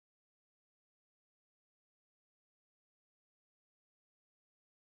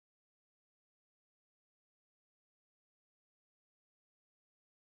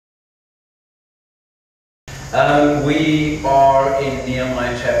We are in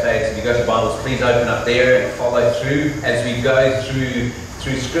Nehemiah chapter 8. If you go to Bibles, please open up there and follow through as we go through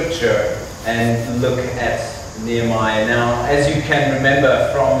Scripture and look at Nehemiah. Now, as you can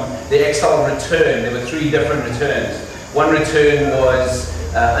remember from the exile return, there were three different returns. One return was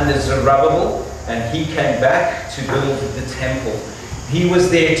under Zerubbabel, and he came back to build the temple. He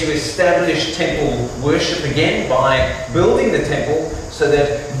was there to establish temple worship again by building the temple so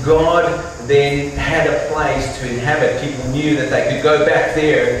that God then had a place to inhabit. People knew that they could go back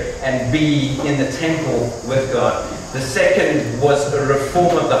there and be in the temple with God. The second was a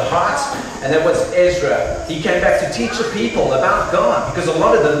reform of the heart, and that was Ezra. He came back to teach the people about God because a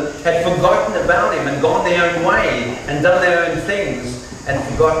lot of them had forgotten about Him and gone their own way and done their own things and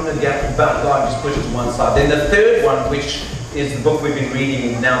forgotten about God, just pushed to one side. Then the third one, which is the book we've been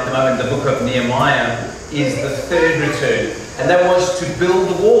reading now at the moment, the book of Nehemiah, is the third return. And that was to build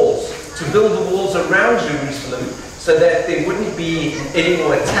the walls around Jerusalem so that there wouldn't be any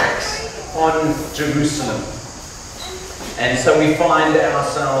more attacks on Jerusalem. And so we find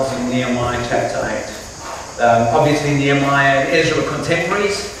ourselves in Nehemiah chapter 8. Obviously Nehemiah and Ezra were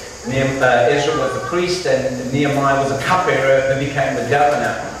contemporaries. Ezra was the priest and Nehemiah was a cupbearer who became the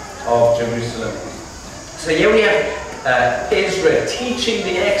governor of Jerusalem. So here we have Ezra teaching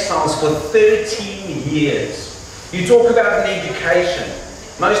the exiles for 13 years. You talk about an education.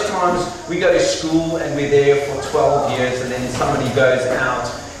 Most times we go to school and we're there for 12 years and then somebody goes out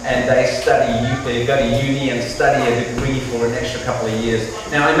and they go to uni and study a degree for an extra couple of years.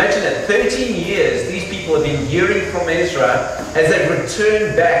 Now imagine that 13 years these people have been hearing from Ezra as they've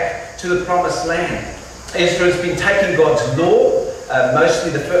returned back to the promised land. Ezra has been taking God's law,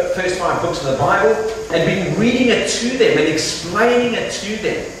 mostly the first 5 books of the Bible, and been reading it to them and explaining it to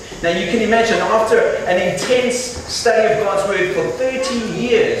them. Now you can imagine after an intense study of God's Word for 13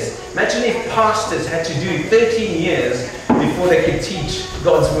 years, imagine if pastors had to do 13 years before they could teach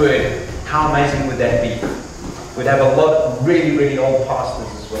God's Word. How amazing would that be? We'd have a lot of really, really old pastors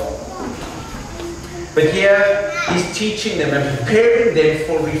as well. But here he's teaching them and preparing them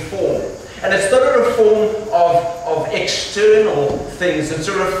for reform. And it's not a reform of external things, it's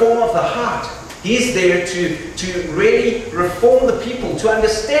a reform of the heart. He's there to really reform the people, to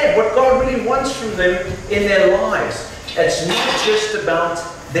understand what God really wants from them in their lives. It's not just about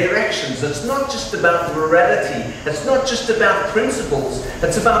their actions. It's not just about morality. It's not just about principles.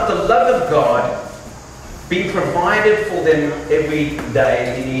 It's about the love of God being provided for them every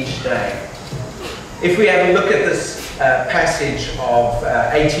day, in each day. If we have a look at this passage of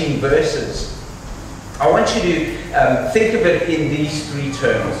 18 verses, I want you to think of it in these 3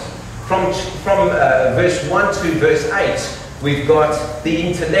 terms. From verse 1 to verse 8, we've got the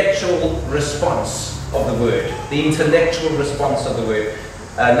intellectual response of the word. The intellectual response of the word.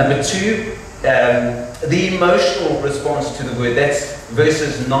 Number 2, the emotional response to the word. That's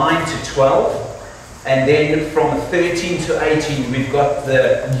verses 9 to 12. And then from 13 to 18, we've got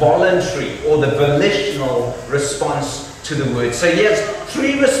the voluntary or the volitional response to the word. So he has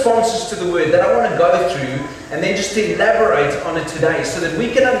 3 responses to the word that I want to go through and then just elaborate on it today so that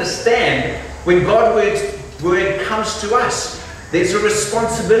we can understand when God's word comes to us, there's a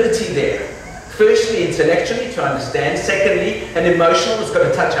responsibility there. Firstly, intellectually to understand. Secondly, an emotional, it's got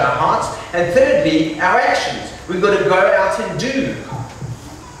to touch our hearts. And thirdly, our actions. We've got to go out and do.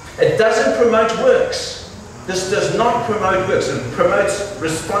 It doesn't promote works. This does not promote works. It promotes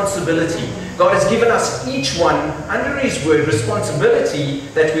responsibility. God has given us each one, under His word, responsibility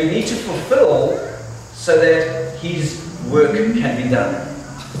that we need to fulfill so that His work can be done.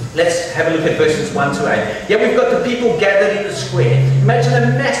 Let's have a look at verses 1 to 8. Yeah, we've got the people gathered in the square. Imagine a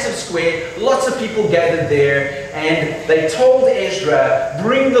massive square, lots of people gathered there, and they told Ezra,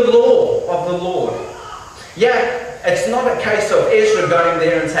 bring the law of the Lord. Yeah, it's not a case of Ezra going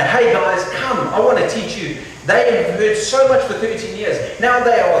there and saying, hey guys, come, I want to teach you. They have heard so much for 13 years. Now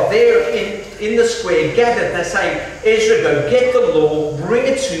they are there in the square, gathered. They're saying, Ezra, go get the law, bring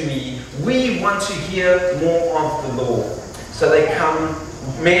it to me. We want to hear more of the law. So they come,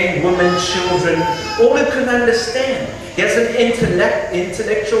 men, women, children, all who can understand. There's an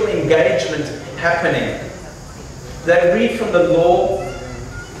intellectual engagement happening. They read from the law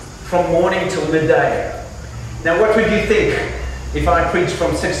from morning till midday. Now what would you think if I preach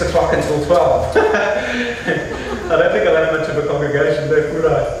from 6 o'clock until 12? I don't think I'll have much of a congregation there, would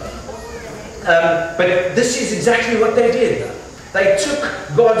I? But this is exactly what they did. They took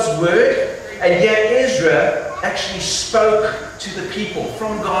God's word, and yet Ezra actually spoke to the people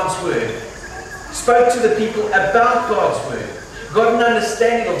from God's word. Spoke to the people about God's word. Got an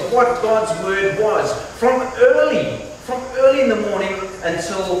understanding of what God's word was from early in the morning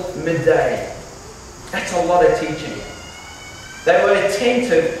until midday. That's a lot of teaching. They were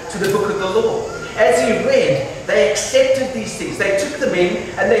attentive to the book of the law. As he read, they accepted these things. They took them in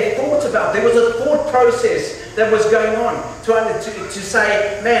and they thought about. There was a thought process that was going on to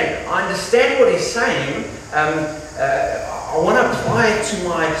say, man, I understand what he's saying. I want to apply it to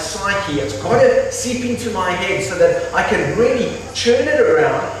my psyche. It's got to seep into my head so that I can really churn it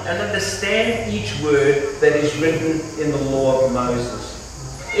around and understand each word that is written in the law of Moses.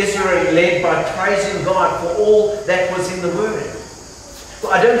 Israel led by praising God for all that was in the word.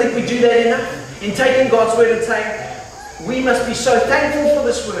 Well, I don't think we do that enough. In taking God's word and saying, we must be so thankful for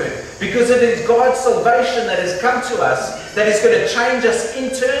this word, because it is God's salvation that has come to us, that is going to change us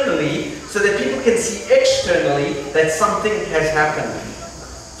internally so that people can see externally that something has happened.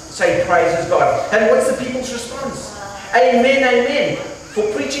 Say, praises God. And what's the people's response? Amen, amen.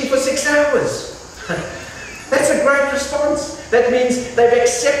 For preaching for 6 hours. That's a great response. That means they've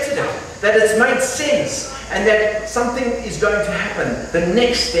accepted it, that it's made sense, and that something is going to happen. The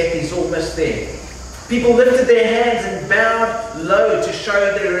next step is almost there. People lifted their hands and bowed low to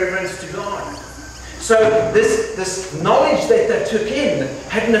show their reverence to God. So this knowledge that they took in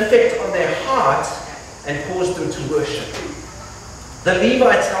had an effect on their heart and caused them to worship. The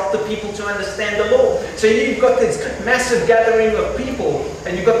Levites helped the people to understand the law. So you've got this massive gathering of people,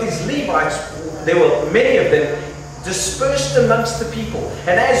 and you've got these Levites, there were many of them, dispersed amongst the people.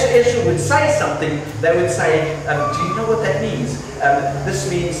 And as Ezra would say something, they would say, do you know what that means? This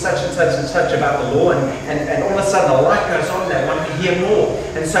means such and such and such about the law, and all of a sudden the light goes on, they want to hear more.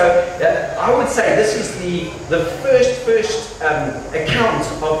 And so I would say this is the first account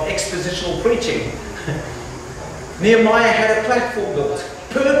of expositional preaching. Nehemiah had a platform built,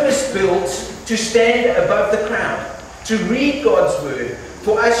 purpose-built to stand above the crowd, to read God's word,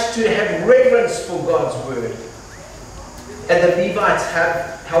 for us to have reverence for God's word. And the Levites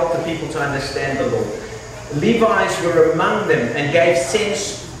helped the people to understand the law. Levites were among them and gave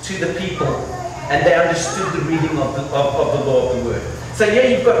sense to the people, and they understood the reading of the law of the word. So yeah,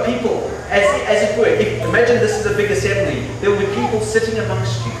 you've got people, as it were. Imagine this is a big assembly. There will be people sitting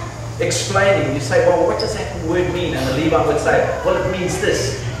amongst you, explaining. You say, well, what does that word mean? And the Levite would say, well, it means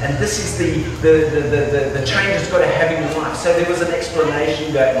this, and this is the change it's got to have in your life. So there was an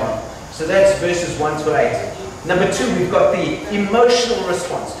explanation going on. So that's verses 1 to 8. Number 2, we've got the emotional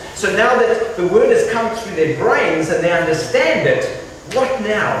response. So now that the word has come through their brains and they understand it, what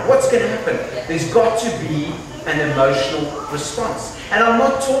now? What's going to happen? There's got to be an emotional response. And I'm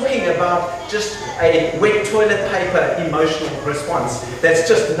not talking about just a wet toilet paper emotional response. That's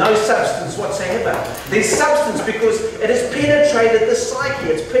just no substance whatsoever. There's substance because it has penetrated the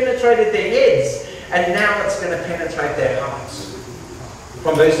psyche, it's penetrated their heads, and now it's going to penetrate their hearts.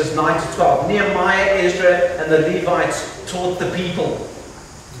 From verses 9 to 12, Nehemiah, Ezra, and the Levites taught the people.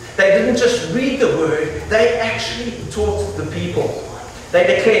 They didn't just read the word, they actually taught the people. They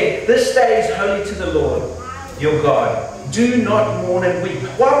declared, this day is holy to the Lord, your God. Do not mourn and weep.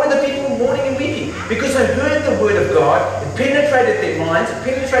 Why were the people mourning and weeping? Because they heard the word of God, it penetrated their minds, it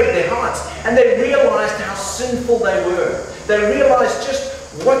penetrated their hearts, and they realized how sinful they were. They realized just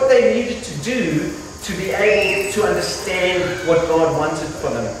what they needed to do to be able to understand what God wanted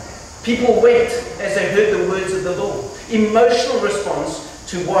for them. People wept as they heard the words of the law. Emotional response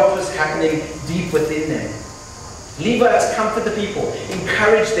to what was happening deep within them. Levites comfort the people,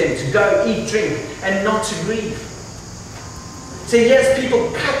 encourage them to go, eat, drink, and not to grieve. So yes,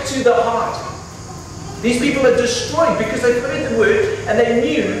 people cut to the heart. These people are destroyed because they've heard the word and they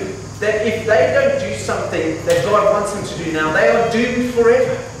knew that if they don't do something that God wants them to do now, they are doomed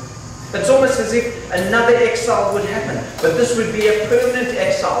forever. It's almost as if another exile would happen. But this would be a permanent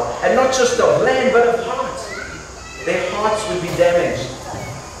exile. And not just of land, but of heart. Their hearts would be damaged.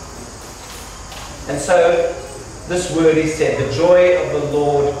 And so, this word is said, the joy of the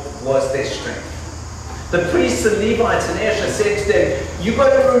Lord was their strength. The priests and Levites and Ezra said to them, you've got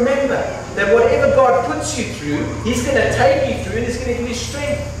to remember that whatever God puts you through, He's going to take you through and He's going to give you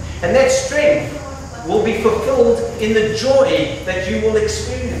strength. And that strength will be fulfilled in the joy that you will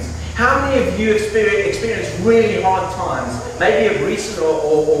experience. How many of you experience really hard times, maybe of recent or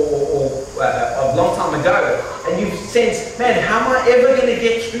a long time ago, and you've sensed, man, how am I ever going to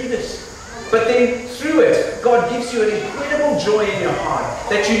get through this? But then through it, God gives you an incredible joy in your heart,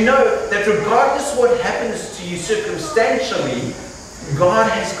 that you know that regardless what happens to you circumstantially, God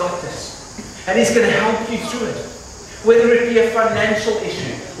has got this. And He's going to help you through it. Whether it be a financial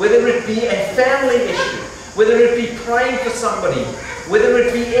issue, whether it be a family issue, whether it be praying for somebody, whether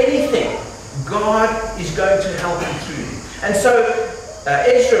it be anything, God is going to help you through. And so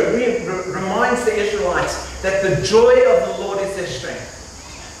Ezra reminds the Israelites that the joy of the Lord is their strength.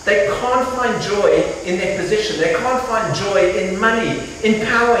 They can't find joy in their position. They can't find joy in money, in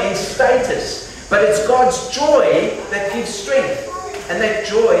power, in status. But it's God's joy that gives strength. And that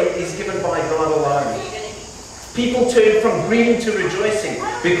joy is given by God alone. People turned from grieving to rejoicing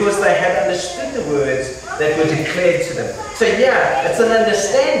because they had understood the words that were declared to them. So yeah, it's an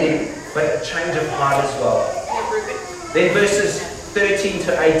understanding, but a change of heart as well. Then verses 13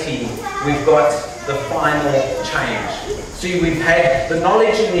 to 18, we've got the final change. See, we've had the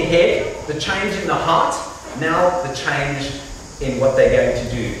knowledge in the head, the change in the heart, now the change in what they're going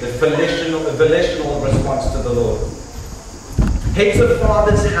to do, the volitional response to the Lord. Heads of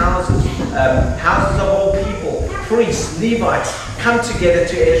fathers' houses, houses of all people, priests, Levites, come together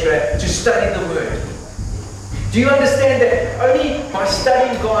to Ezra to study the Word. Do you understand that only by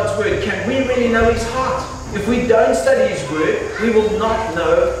studying God's Word can we really know His heart? If we don't study His Word, we will not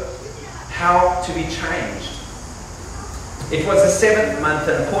know how to be changed. It was the 7th month,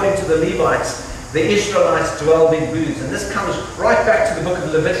 and according to the Levites, the Israelites dwelled in booths. And this comes right back to the book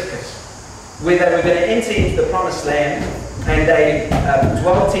of Leviticus, where they were going to enter into the promised land, and they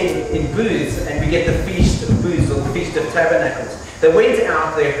dwelt in booths, and we get the Feast of Booths, or the Feast of Tabernacles. They went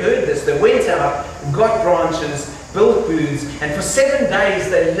out, they heard this, they went out, got branches, built booths, and for 7 days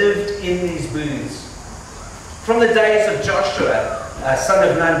they lived in these booths. From the days of Joshua, son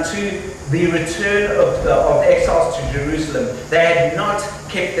of Nun, to the return of the exiles to Jerusalem, they had not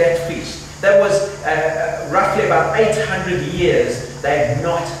kept that feast. That was roughly about 800 years they had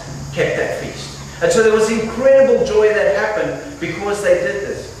not kept that feast. And so there was incredible joy that happened because they did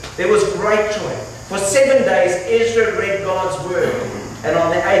this. There was great joy. For 7 days, Ezra read God's word, and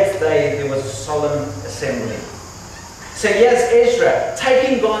on the 8th day, there was a solemn assembly. So here's Ezra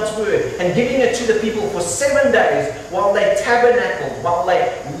taking God's word and giving it to the people for 7 days while they tabernacled, while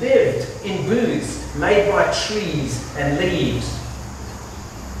they lived in booths made by trees and leaves.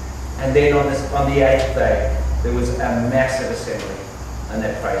 And then on the 8th day, there was a massive assembly, and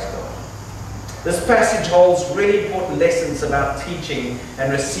they praised God. This passage holds really important lessons about teaching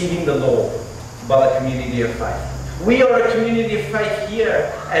and receiving the law by the community of faith. We are a community of faith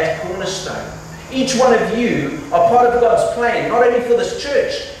here at Cornerstone. Each one of you are part of God's plan, not only for this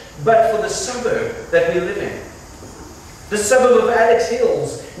church, but for the suburb that we live in. The suburb of Alex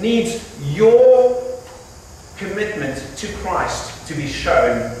Hills needs your commitment to Christ to be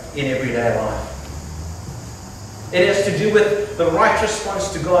shown in everyday life. It has to do with the right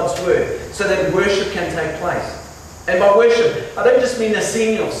response to God's word so that worship can take place. And by worship, I don't just mean the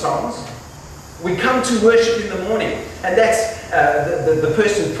singing of songs. We come to worship in the morning, and that's the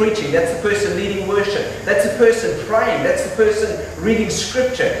person preaching, that's the person leading worship, that's the person praying, that's the person reading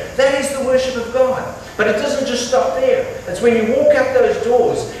scripture. That is the worship of God. But it doesn't just stop there. It's when you walk out those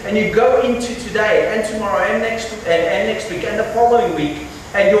doors and you go into today and tomorrow and next week and the following week,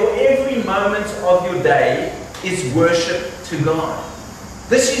 and your every moment of your day is worship to God.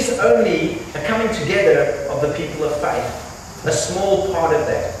 This is only a coming together of the people of faith, a small part of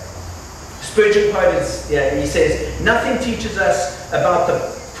that. Spurgeon quotes, he says, nothing teaches us about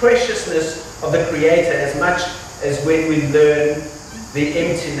the preciousness of the Creator as much as when we learn the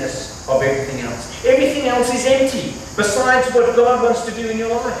emptiness of everything else. Everything else is empty besides what God wants to do in your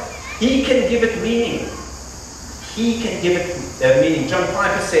life. He can give it meaning. He can give it meaning. John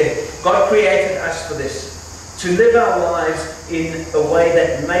Piper said, God created us for this, to live our lives in a way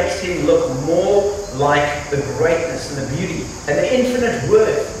that makes Him look more like the greatness and the beauty and the infinite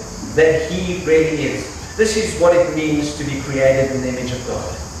worth that He really is. This is what it means to be created in the image of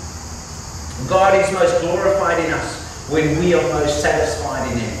God. God is most glorified in us when we are most satisfied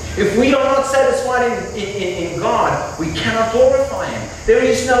in Him. If we are not satisfied in God, we cannot glorify Him. There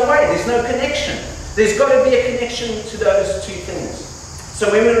is no way, there's no connection. There's got to be a connection to those two things. So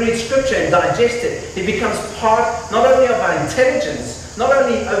when we read Scripture and digest it, it becomes part not only of our intelligence, not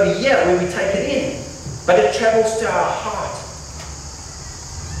only over here when we take it in, but it travels to our heart.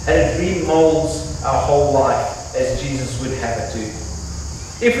 And it remolds our whole life as Jesus would have it to.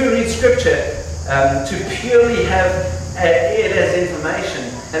 If we read Scripture to purely have it as information,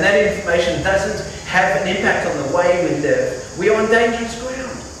 and that information doesn't have an impact on the way we live, we are on dangerous ground.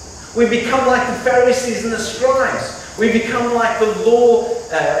 We become like the Pharisees and the scribes. We become like the law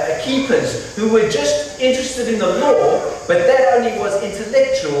keepers who were just interested in the law, but that only was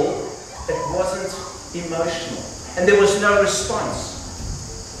intellectual, it wasn't emotional. And there was no response.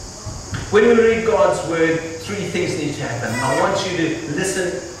 When we read God's word, three things need to happen. And I want you to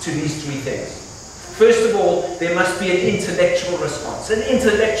listen to these three things. First of all, there must be an intellectual response. An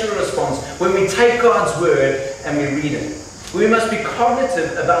intellectual response when we take God's word and we read it. We must be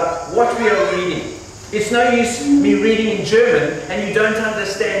cognitive about what we are reading. It's no use me reading in German and you don't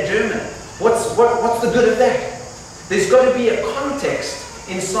understand German. What's the good of that? There's got to be a context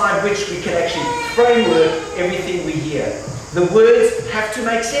inside which we can actually framework everything we hear. The words have to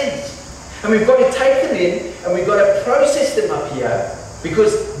make sense. And we've got to take them in and we've got to process them up here,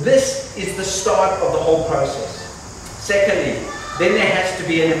 because this is the start of the whole process. Secondly, then there has to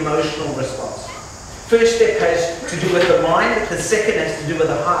be an emotional response. First step has to do with the mind, the second has to do with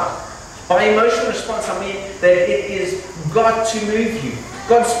the heart. By emotional response, I mean that it is God to move you.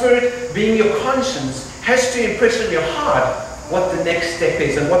 God's Spirit, being your conscience, has to impress on your heart what the next step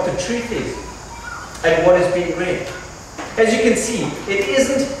is and what the truth is and what is being read. As you can see, it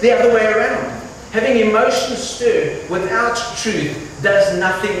isn't the other way around. Having emotions stirred without truth does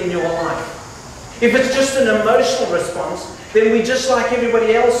nothing in your life. If it's just an emotional response, then we're just like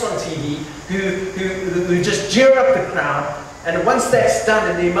everybody else on TV who just jeer up the crowd, and once that's done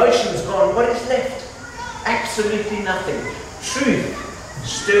and the emotion's gone, what is left? Absolutely nothing. Truth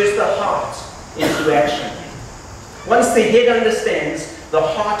stirs the heart into action. Once the head understands, the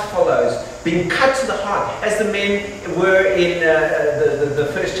heart follows, being cut to the heart, as the men were in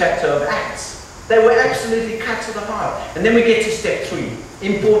the first chapter of Acts. They were absolutely cut to the heart. And then we get to step 3,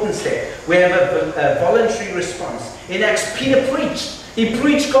 important step. We have a voluntary response. In Acts, Peter preached. He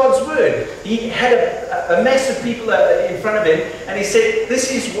preached God's word. He had a mass of people in front of him, and he said,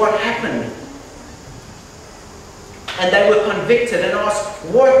 this is what happened. And they were convicted and asked,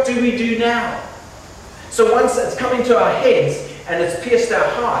 what do we do now? So once it's coming to our heads and it's pierced our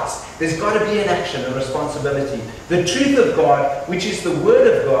hearts, there's got to be an action, a responsibility. The truth of God, which is the Word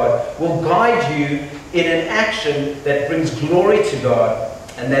of God, will guide you in an action that brings glory to God,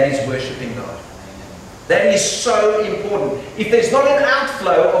 and that is worshiping God. That is so important. If there's not an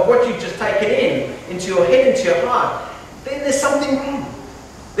outflow of what you've just taken into your head, into your heart, then there's something wrong.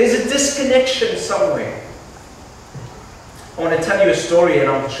 There's a disconnection somewhere. I want to tell you a story, and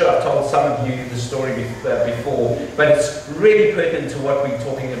I'm sure I've told some of you the story before, but it's really pertinent to what we're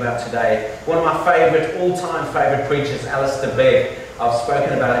talking about today. One of my all-time favourite preachers, Alistair Begg. I've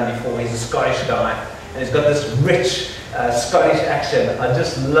spoken about him before. He's a Scottish guy, and he's got this rich Scottish accent. I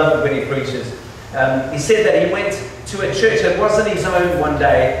just love it when he preaches. He said that he went to a church that wasn't his own one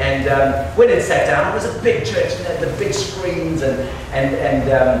day, and went and sat down. It was a big church, and had the big screens, and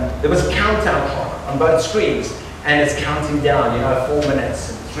there was a countdown clock on both screens. And it's counting down, 4 minutes,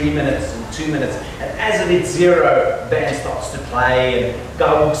 and 3 minutes, and 2 minutes. And as it hits 0, the band starts to play, and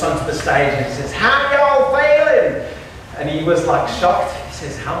guy walks onto the stage and he says, how y'all feeling? And he was like shocked. He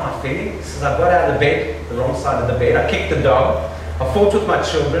says, how am I feeling? He says, I got out of bed, the wrong side of the bed. I kicked the dog. I fought with my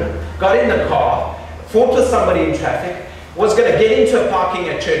children, got in the car, fought with somebody in traffic, was going to get into a parking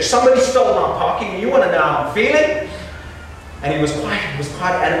at church. Somebody stole my parking, and you want to know how I'm feeling? And he was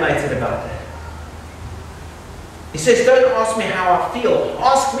quite animated about that. He says, don't ask me how I feel.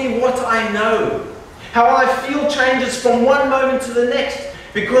 Ask me what I know. How I feel changes from one moment to the next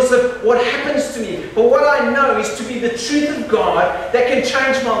because of what happens to me. But what I know is to be the truth of God that can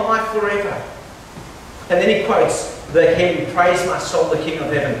change my life forever. And then he quotes the hymn, Praise My Soul, the King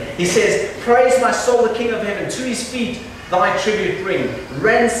of Heaven. He says, praise my soul, the King of Heaven. To his feet thy tribute bring.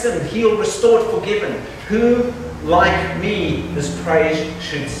 Ransomed, healed, restored, forgiven. Who, like me, this praise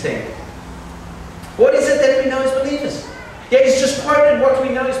should sing. What is it that we know as believers? Yeah, he's just quoted what we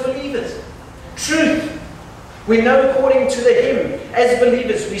know as believers. Truth. We know according to the hymn, as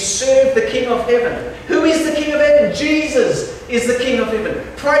believers, we serve the King of Heaven. Who is the King of Heaven? Jesus is the King of Heaven.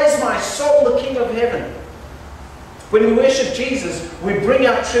 Praise my soul, the King of Heaven. When we worship Jesus, we bring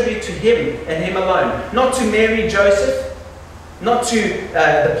our tribute to him and him alone. Not to Mary, Joseph, not to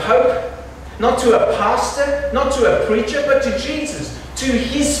the Pope, not to a pastor, not to a preacher, but to Jesus, to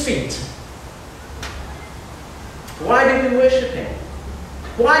his feet. Why do we worship him?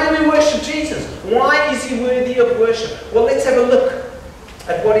 Why do we worship Jesus? Why is he worthy of worship? Well, let's have a look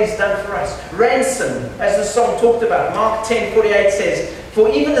at what he's done for us. Ransom, as the song talked about. Mark 10:48 says, for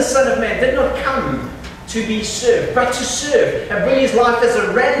even the Son of Man did not come to be served, but to serve and bring his life as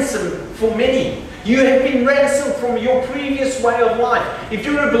a ransom for many. You have been ransomed from your previous way of life. If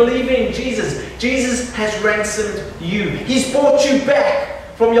you're a believer in Jesus, Jesus has ransomed you. He's brought you back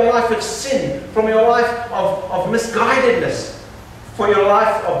from your life of sin, from your life of misguidedness, for your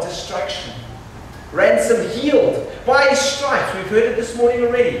life of destruction. Ransom, healed. By his stripes, we've heard it this morning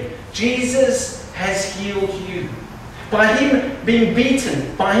already, Jesus has healed you. By him being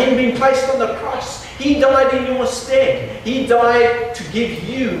beaten, by him being placed on the cross, he died in your stead. He died to give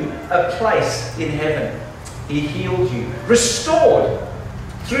you a place in heaven. He healed you. Restored.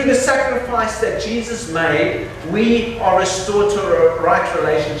 Through the sacrifice that Jesus made, we are restored to a right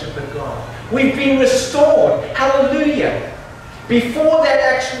relationship with God. We've been restored. Hallelujah. Before that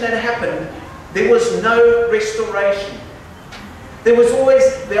action that happened, there was no restoration. There was always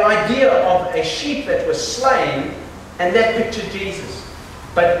the idea of a sheep that was slain, and that pictured Jesus.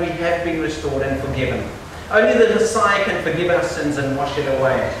 But we have been restored and forgiven. Only the Messiah can forgive our sins and wash it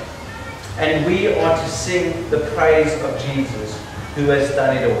away. And we are to sing the praise of Jesus, who has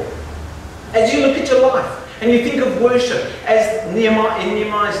done it all. As you look at your life and you think of worship, as in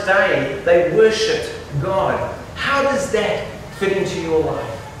Nehemiah's day, they worshipped God. How does that fit into your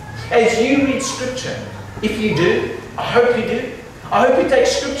life? As you read Scripture, if you do, I hope you do. I hope you take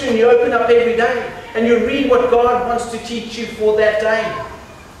Scripture and you open up every day and you read what God wants to teach you for that day.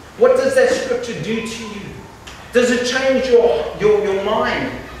 What does that Scripture do to you? Does it change your mind?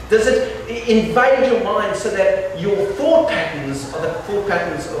 Does it invade your mind so that your thought patterns are the thought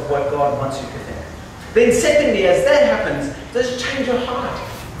patterns of what God wants you to think? Then secondly, as that happens, does it change your heart?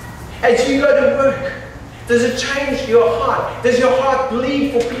 As you go to work, does it change your heart? Does your heart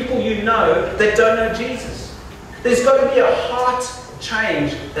bleed for people you know that don't know Jesus? There's got to be a heart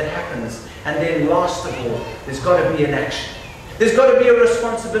change that happens. And then last of all, there's got to be an action. There's got to be a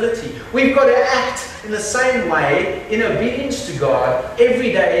responsibility. We've got to act in the same way, in obedience to God,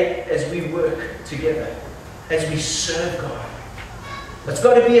 every day as we work together, as we serve God. It's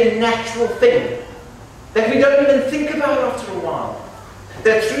got to be a natural thing that we don't even think about after a while.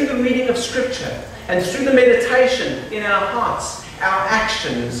 That through the reading of Scripture and through the meditation in our hearts, our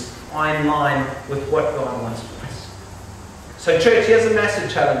actions are in line with what God wants for us. So church, here's a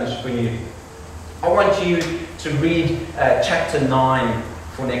massive challenge for you. I want you to read chapter 9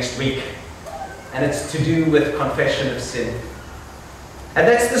 for next week. And it's to do with confession of sin. And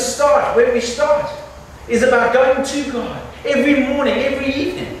that's the start, where we start. Is about going to God every morning, every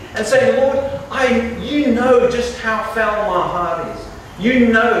evening, and saying, Lord, you know just how foul my heart is. You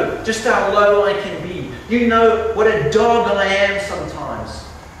know just how low I can be. You know what a dog I am sometimes.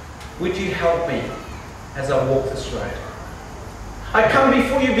 Would you help me as I walk this road? I come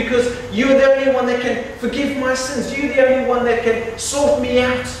before you because you're the only one that can forgive my sins. You're the only one that can sort me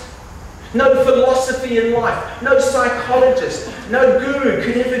out. No philosophy in life, no psychologist, no guru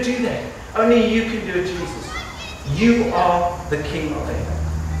could ever do that. Only you can do it, Jesus. You are the King of heaven.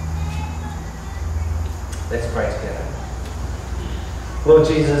 Let's pray together. Lord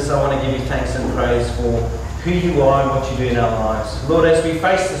Jesus, I want to give you thanks and praise for who you are and what you do in our lives. Lord, as we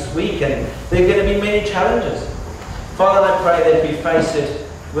face this week, and there are going to be many challenges, Father, I pray that we face it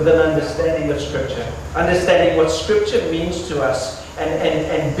with an understanding of Scripture, understanding what Scripture means to us,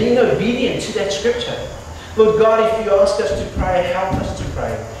 and being obedient to that Scripture. Lord God, if you ask us to pray, help us to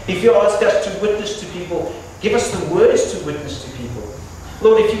pray. If you ask us to witness to people, give us the words to witness to people.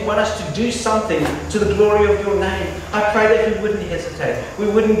 Lord, if you want us to do something to the glory of your name, I pray that we wouldn't hesitate. We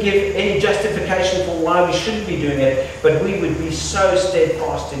wouldn't give any justification for why we shouldn't be doing it, but we would be so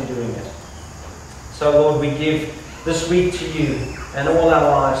steadfast in doing it. So Lord, we give this week to you and all our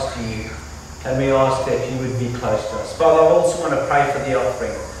lives to you. And we ask that you would be close to us. Father, I also want to pray for the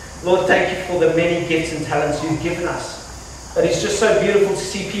offering. Lord, thank you for the many gifts and talents you've given us. But it's just so beautiful to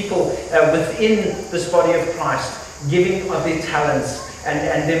see people within this body of Christ giving of their talents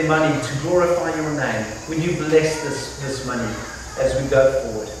and their money to glorify your name. Would you bless this money as we go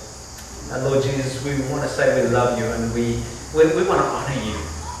forward? And Lord Jesus, we want to say we love you and we want to honor you.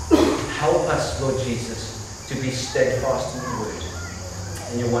 Help us, Lord Jesus, to be steadfast in your word.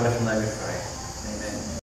 In your wonderful name we pray.